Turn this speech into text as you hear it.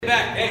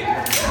Back, hey.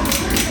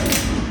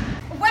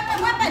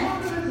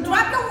 Weapon!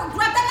 Drop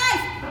the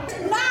knife!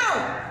 Now!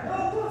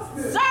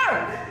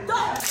 Sir!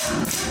 Don't!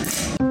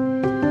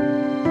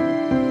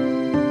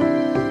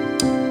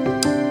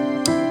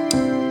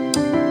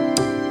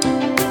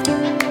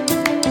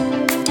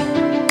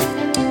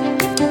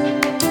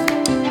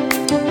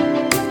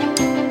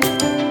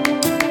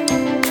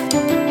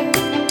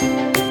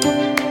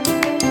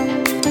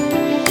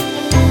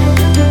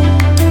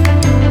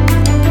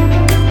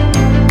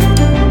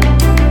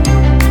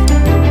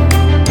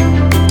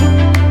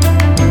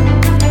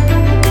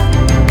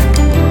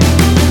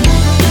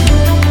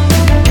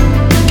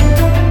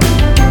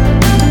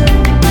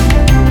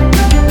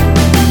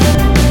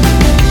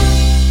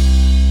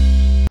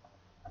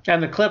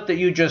 And the clip that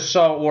you just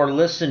saw or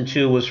listened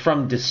to was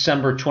from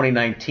December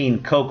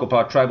 2019.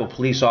 Cocopah tribal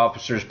police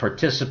officers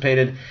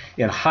participated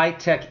in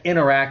high-tech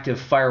interactive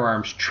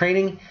firearms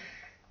training.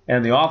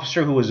 And the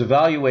officer who was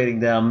evaluating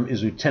them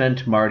is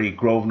Lieutenant Marty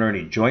Grosvenor, and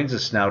he joins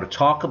us now to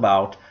talk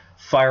about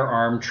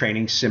firearm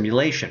training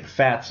simulation.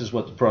 FATS is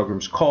what the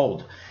program's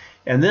called.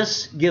 And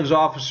this gives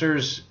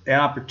officers an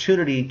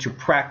opportunity to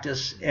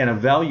practice and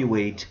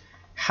evaluate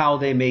how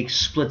they make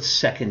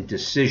split-second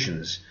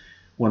decisions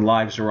when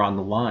lives are on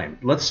the line.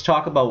 Let's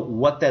talk about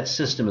what that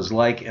system is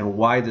like and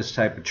why this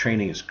type of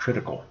training is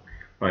critical.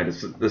 Right.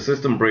 The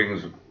system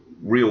brings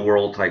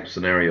real-world type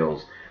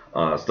scenarios,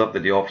 stuff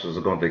that the officers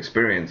are going to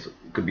experience.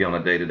 Could be on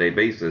a day-to-day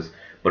basis,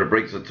 but it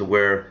breaks it to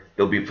where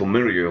they'll be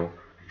familiar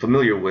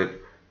with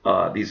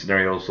these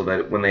scenarios, so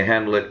that when they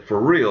handle it for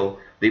real,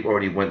 they've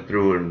already went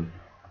through and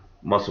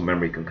muscle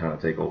memory can kind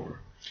of take over.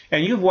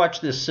 And you've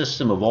watched this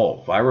system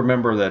evolve. I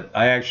remember that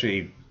I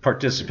actually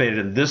participated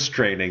in this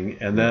training,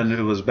 and then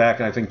it was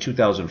back in, I think,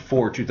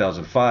 2004,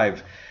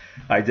 2005,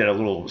 I did a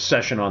little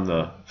session on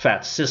the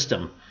FATS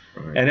system,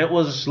 right. And it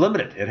was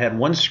limited. It had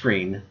one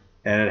screen,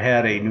 and it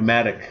had a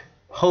pneumatic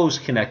hose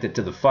connected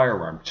to the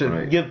firearm. To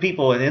right. give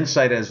people an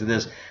insight as to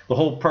this, the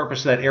whole purpose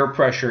of that air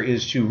pressure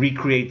is to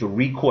recreate the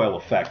recoil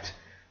effect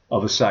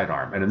of a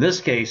sidearm. And in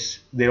this case,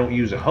 they don't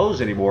use a hose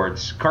anymore.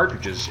 It's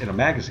cartridges in a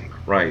magazine.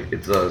 Right.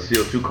 It's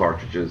CO2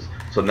 cartridges.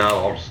 So now the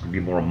officers can be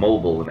more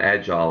mobile and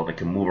agile, and they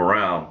can move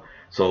around,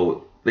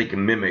 so they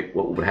can mimic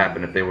what would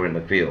happen if they were in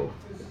the field.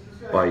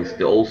 By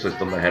the old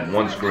system that had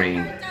one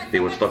screen, they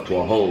were stuck to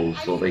a hose,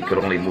 so they could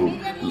only move.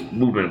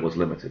 Movement was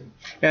limited.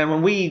 And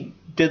when we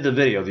did the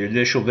video, the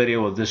initial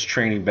video of this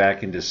training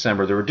back in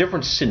December, there were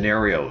different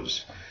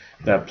scenarios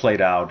that played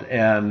out,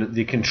 and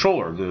the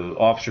controller, the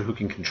officer who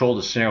can control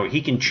the scenario,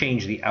 he can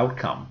change the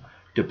outcome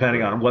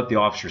depending on what the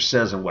officer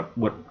says and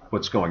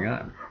what's going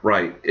on.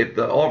 Right. If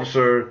the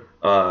officer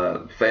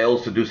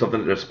fails to do something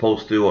that they're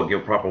supposed to or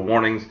give proper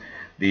warnings,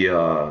 the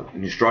other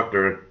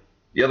instructor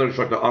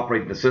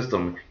operating the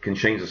system can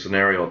change the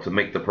scenario to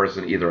make the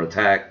person either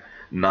attack,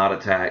 not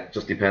attack.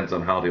 Just depends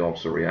on how the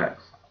officer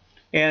reacts.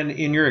 And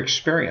in your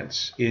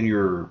experience, in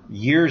your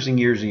years and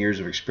years and years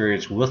of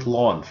experience with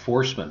law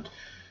enforcement,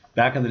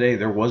 back in the day,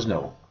 there was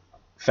no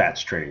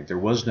FATS training. There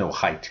was no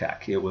high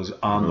tech. It was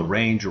on the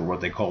range, or what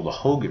they call the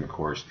Hogan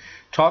course.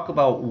 Talk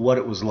about what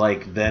it was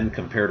like then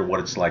compared to what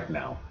it's like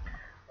now.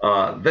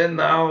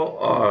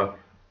 Now,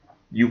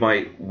 you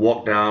might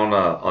walk down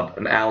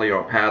an alley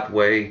or a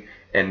pathway,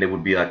 and there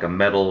would be like a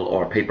metal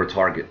or a paper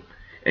target.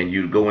 And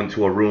you'd go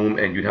into a room,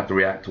 and you'd have to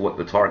react to what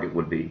the target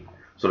would be.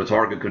 So the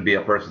target could be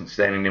a person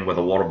standing in with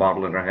a water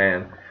bottle in their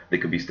hand. They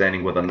could be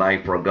standing with a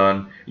knife or a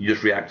gun. You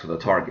just react to the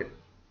target.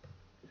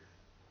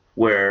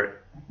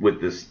 Where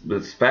with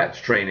this FATS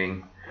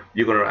training,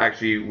 you're going to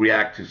actually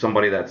react to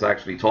somebody that's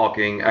actually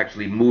talking,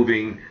 actually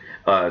moving.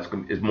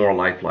 It's more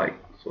lifelike,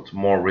 so it's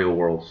more real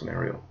world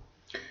scenario.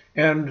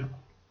 And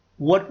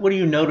what do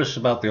you notice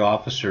about the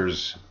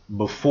officers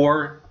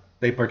before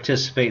they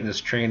participate in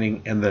this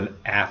training and then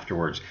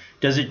afterwards?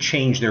 Does it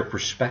change their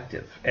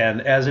perspective?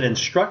 And as an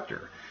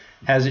instructor,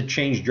 has it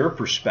changed your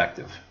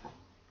perspective?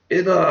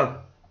 It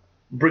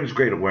brings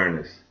great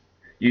awareness.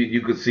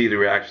 You could see the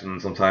reaction.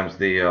 Sometimes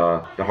the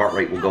heart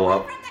rate will go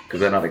up because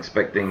they're not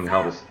expecting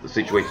how the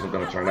situation is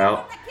going to turn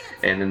out,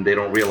 and then they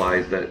don't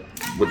realize that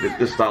with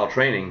this style of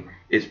training,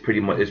 it's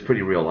pretty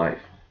real life.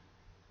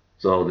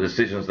 So the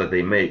decisions that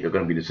they make are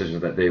going to be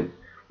decisions that they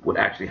would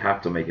actually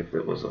have to make if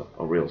it was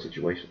a real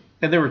situation.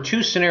 And there were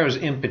two scenarios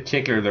in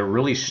particular that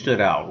really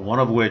stood out. One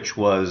of which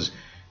was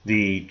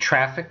the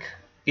traffic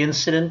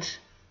incident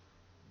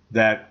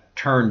that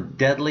turned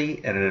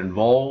deadly, and it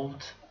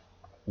involved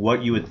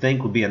what you would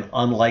think would be an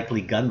unlikely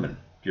gunman.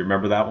 Do you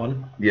remember that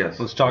one? Yes.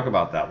 Let's talk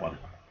about that one.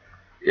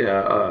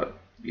 Yeah,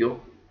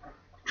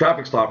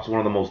 traffic stops are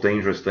one of the most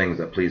dangerous things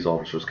that police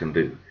officers can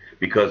do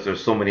because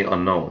there's so many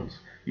unknowns.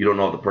 You don't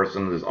know if the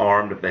person is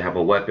armed, if they have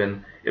a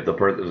weapon, if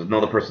there's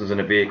another person's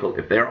in a vehicle,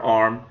 if they're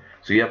armed.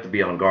 So you have to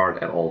be on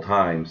guard at all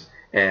times.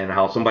 And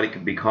how somebody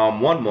could be calm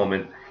one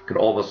moment could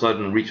all of a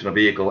sudden reach in a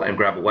vehicle and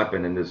grab a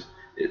weapon, and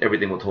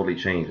everything will totally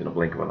change in a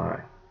blink of an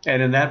eye.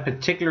 And in that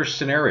particular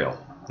scenario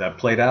that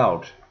played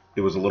out,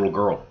 it was a little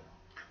girl.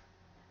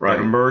 Right.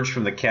 That emerged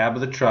from the cab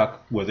of the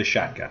truck with a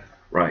shotgun.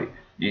 Right.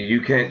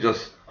 You can't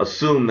just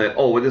assume that,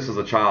 oh, well, this is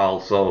a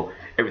child, so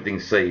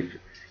everything's safe,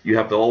 you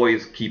have to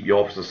always keep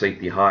your officer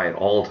safety high at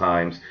all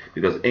times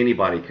because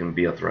anybody can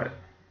be a threat.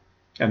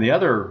 And the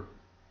other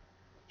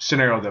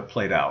scenario that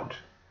played out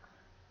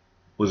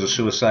was a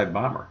suicide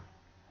bomber.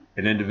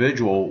 An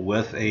individual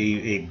with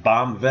a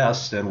bomb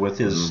vest and with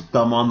his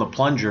thumb on the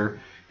plunger,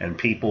 and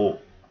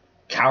people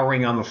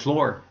cowering on the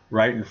floor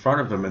right in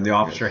front of him, and the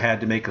officer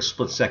had to make a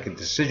split-second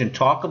decision.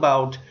 Talk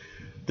about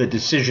the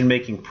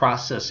decision-making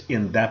process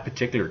in that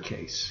particular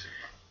case.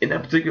 In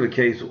that particular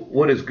case,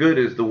 what is good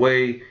is the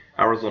way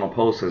Arizona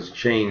Post has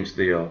changed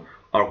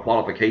our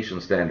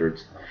qualification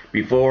standards.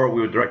 Before,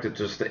 we were directed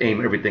just to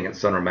aim everything at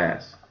center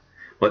mass.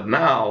 But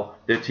now,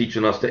 they're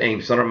teaching us to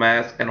aim center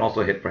mass and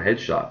also hit for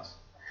headshots.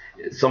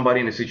 Somebody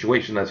in a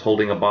situation that's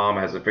holding a bomb,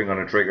 has a finger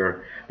on the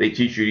trigger, they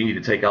teach you need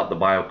to take out the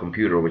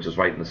biocomputer, which is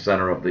right in the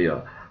center of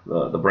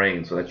the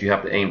brain, so that you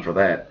have to aim for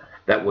that.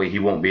 That way he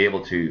won't be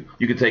able to,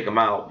 you can take him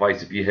out,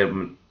 vice if you hit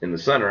him in the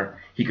center,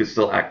 he could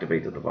still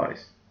activate the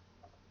device.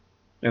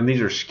 And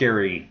these are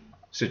scary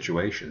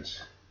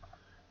situations.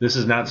 This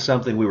is not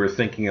something we were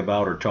thinking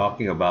about or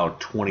talking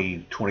about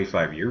 20,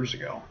 25 years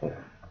ago.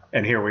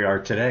 And here we are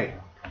today.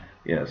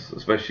 Yes,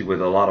 especially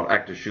with a lot of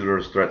active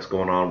shooters, threats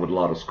going on with a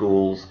lot of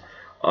schools.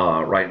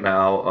 Right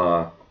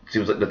now, it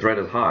seems like the threat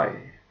is high.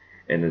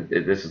 And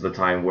this is the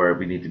time where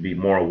we need to be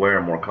more aware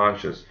and more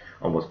conscious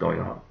on what's going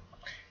on.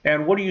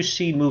 And what do you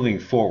see moving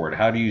forward?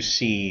 How do you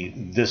see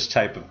this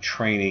type of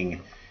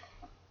training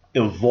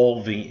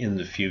evolving in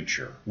the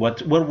future?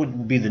 What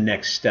would be the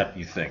next step,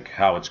 you think,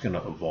 how it's going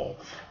to evolve?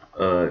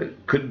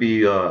 It could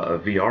be a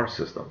VR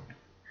system,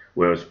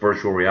 where it's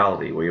virtual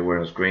reality, where you're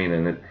wearing a screen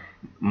and it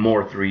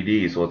more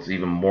 3D, so it's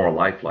even more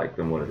lifelike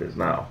than what it is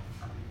now.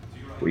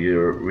 Where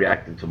you're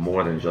reacting to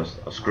more than just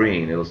a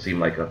screen, it'll seem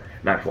like an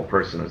actual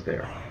person is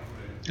there.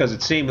 Because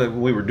it seemed that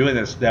when we were doing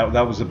this, that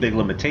was a big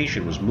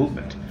limitation, was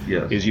movement.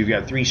 Yes. Is you've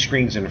got 3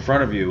 screens in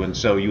front of you, and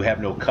so you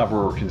have no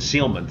cover or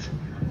concealment.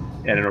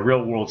 And in a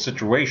real world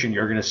situation,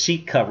 you're going to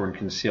seek cover and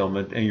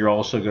concealment, and you're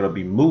also going to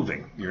be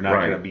moving. You're not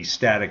going to be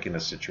static in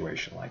a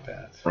situation like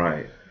that.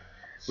 Right.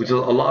 Which is a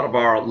lot of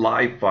our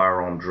live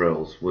firearm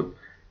drills would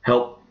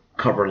help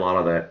cover a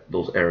lot of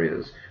those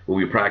areas where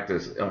we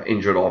practice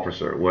injured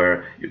officer,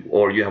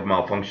 or you have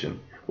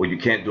malfunction. Well, you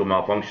can't do a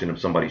malfunction if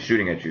somebody's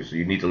shooting at you, so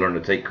you need to learn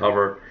to take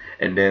cover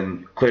and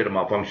then clear the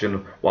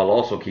malfunction while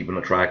also keeping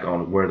a track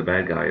on where the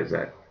bad guy is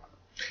at.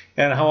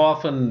 And how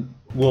often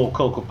will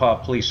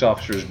Cocopah police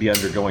officers be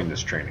undergoing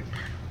this training?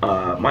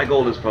 My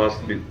goal is for us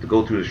to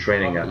go through this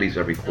training at least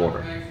every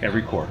quarter.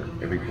 Every quarter.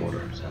 Every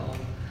quarter. So,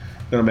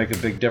 going to make a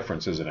big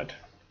difference, isn't it?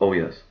 Oh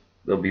yes,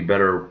 they'll be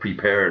better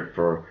prepared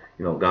for,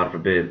 God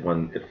forbid,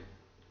 when if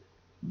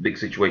big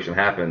situation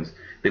happens,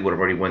 they would have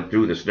already went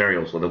through the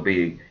scenario, so they'll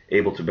be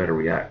able to better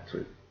react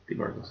to the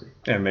emergency.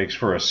 And makes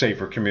for a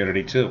safer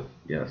community too.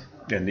 Yes.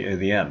 In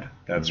the end,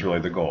 that's really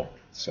the goal.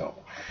 So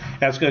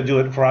that's going to do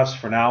it for us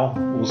for now.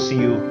 We'll see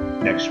you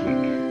next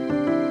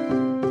week.